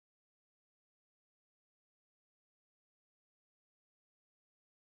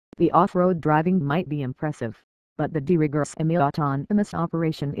The off-road driving might be impressive, but the de rigueur semi-autonomous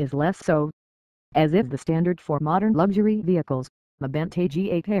operation is less so. As is the standard for modern luxury vehicles, the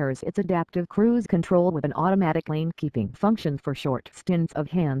bentayga pairs its adaptive cruise control with an automatic lane-keeping function for short stints of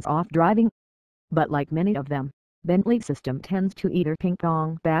hands-off driving. But like many of them, Bentley's system tends to either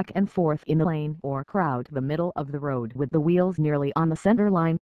ping-pong back and forth in the lane or crowd the middle of the road with the wheels nearly on the center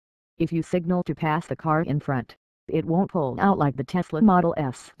line. If you signal to pass the car in front, it won't pull out like the Tesla Model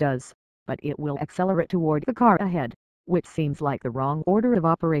S does, but it will accelerate toward the car ahead, which seems like the wrong order of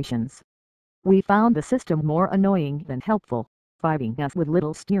operations. We found the system more annoying than helpful, finding us with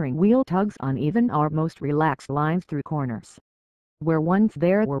little steering wheel tugs on even our most relaxed lines through corners. Where once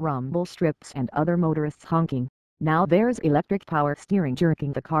there were rumble strips and other motorists honking, now there's electric power steering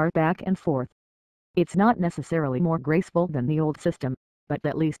jerking the car back and forth. It's not necessarily more graceful than the old system, but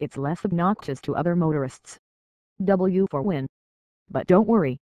at least it's less obnoxious to other motorists. W for win. But don't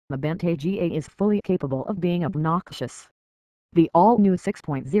worry, the bentayga is fully capable of being obnoxious. The all-new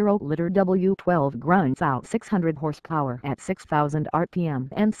 6.0-liter W12 grunts out 600 horsepower at 6,000 RPM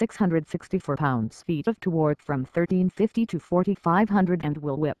and 664 pounds-feet of torque from 1350 to 4,500 and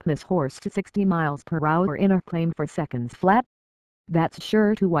will whip this horse to 60 miles per hour in a claim for seconds flat. That's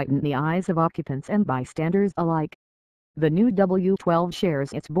sure to whiten the eyes of occupants and bystanders alike. The new W12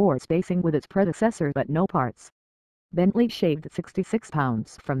 shares its bore spacing with its predecessor but no parts. Bentley shaved 66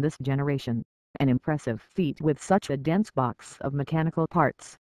 pounds from this generation, an impressive feat with such a dense box of mechanical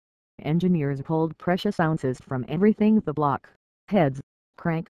parts. Engineers pulled precious ounces from everything: the block, heads,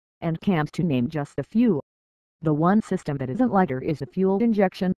 crank, and cams to name just a few. The one system that isn't lighter is the fuel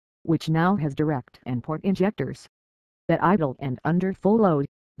injection, which now has direct and port injectors. At idle and under full load,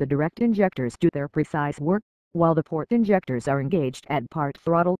 the direct injectors do their precise work, while the port injectors are engaged at part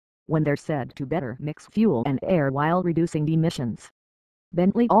throttle, when they're said to better mix fuel and air while reducing emissions.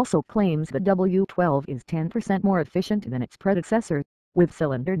 Bentley also claims the W12 is 10% more efficient than its predecessor, with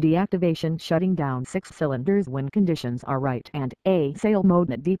cylinder deactivation shutting down 6 cylinders when conditions are right and a sail mode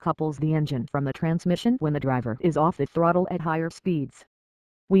that decouples the engine from the transmission when the driver is off the throttle at higher speeds.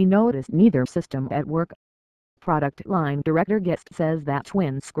 We noticed neither system at work. Product line director Guest says that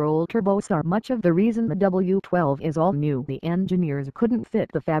twin-scroll turbos are much of the reason the W12 is all new. The engineers couldn't fit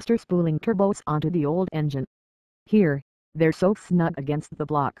the faster spooling turbos onto the old engine. Here, they're so snug against the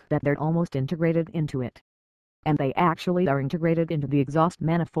block that they're almost integrated into it. And they actually are integrated into the exhaust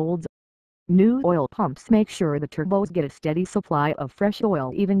manifolds. New oil pumps make sure the turbos get a steady supply of fresh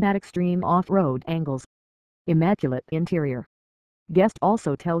oil even at extreme off-road angles. Immaculate interior. Guest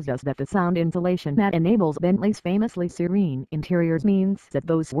also tells us that the sound insulation that enables Bentley's famously serene interiors means that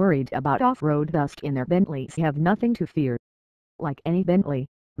those worried about off-road dust in their Bentleys have nothing to fear. Like any Bentley,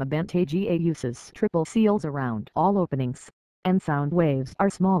 the bentayga uses triple seals around all openings, and sound waves are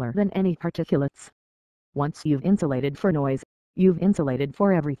smaller than any particulates. Once you've insulated for noise, you've insulated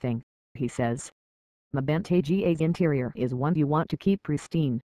for everything, he says. The bentayga's interior is one you want to keep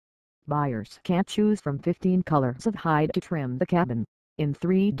pristine. Buyers can choose from 15 colors of hide to trim the cabin, in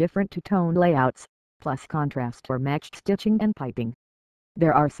 3 different two-tone layouts, plus contrast or matched stitching and piping.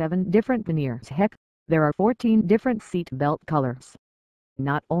 There are 7 different veneers. Heck, there are 14 different seat belt colors.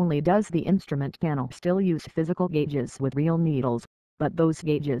 Not only does the instrument panel still use physical gauges with real needles, but those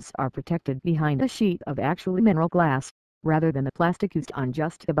gauges are protected behind a sheet of actual mineral glass, rather than the plastic used on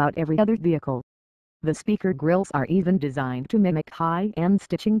just about every other vehicle. The speaker grills are even designed to mimic high-end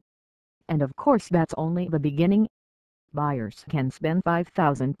stitching. And of course that's only the beginning. Buyers can spend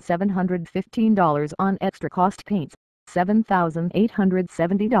 $5,715 on extra cost paints,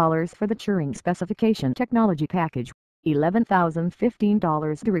 $7,870 for the Turing specification technology package,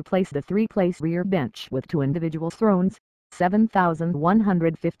 $11,015 to replace the 3-place rear bench with 2 individual thrones,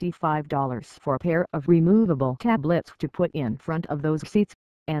 $7,155 for a pair of removable tablets to put in front of those seats,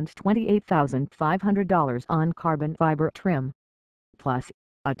 and $28,500 on carbon fiber trim. Plus,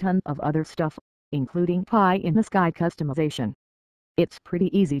 a ton of other stuff, including pie-in-the-sky customization. It's pretty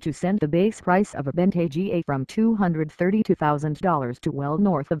easy to send the base price of a bentayga from $232,000 to well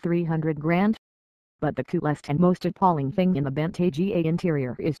north of $300,000. But the coolest and most appalling thing in the bentayga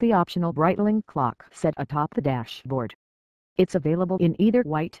interior is the optional breitling clock set atop the dashboard. It's available in either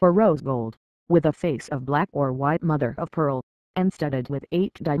white or rose gold, with a face of black or white mother of pearl, and studded with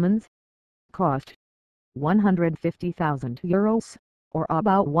 8 diamonds. Cost: €150,000, or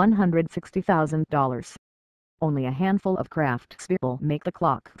about $160,000. Only a handful of craftspeople make the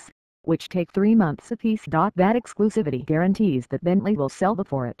clocks, which take 3 months apiece. That exclusivity guarantees that Bentley will sell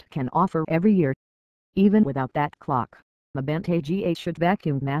before it can offer every year. Even without that clock, the bentayga should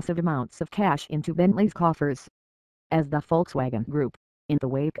vacuum massive amounts of cash into Bentley's coffers. As the Volkswagen Group, in the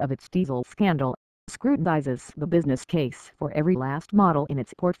wake of its diesel scandal, scrutinizes the business case for every last model in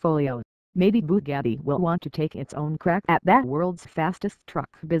its portfolio. Maybe Bugatti will want to take its own crack at that world's fastest truck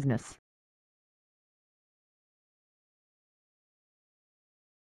business.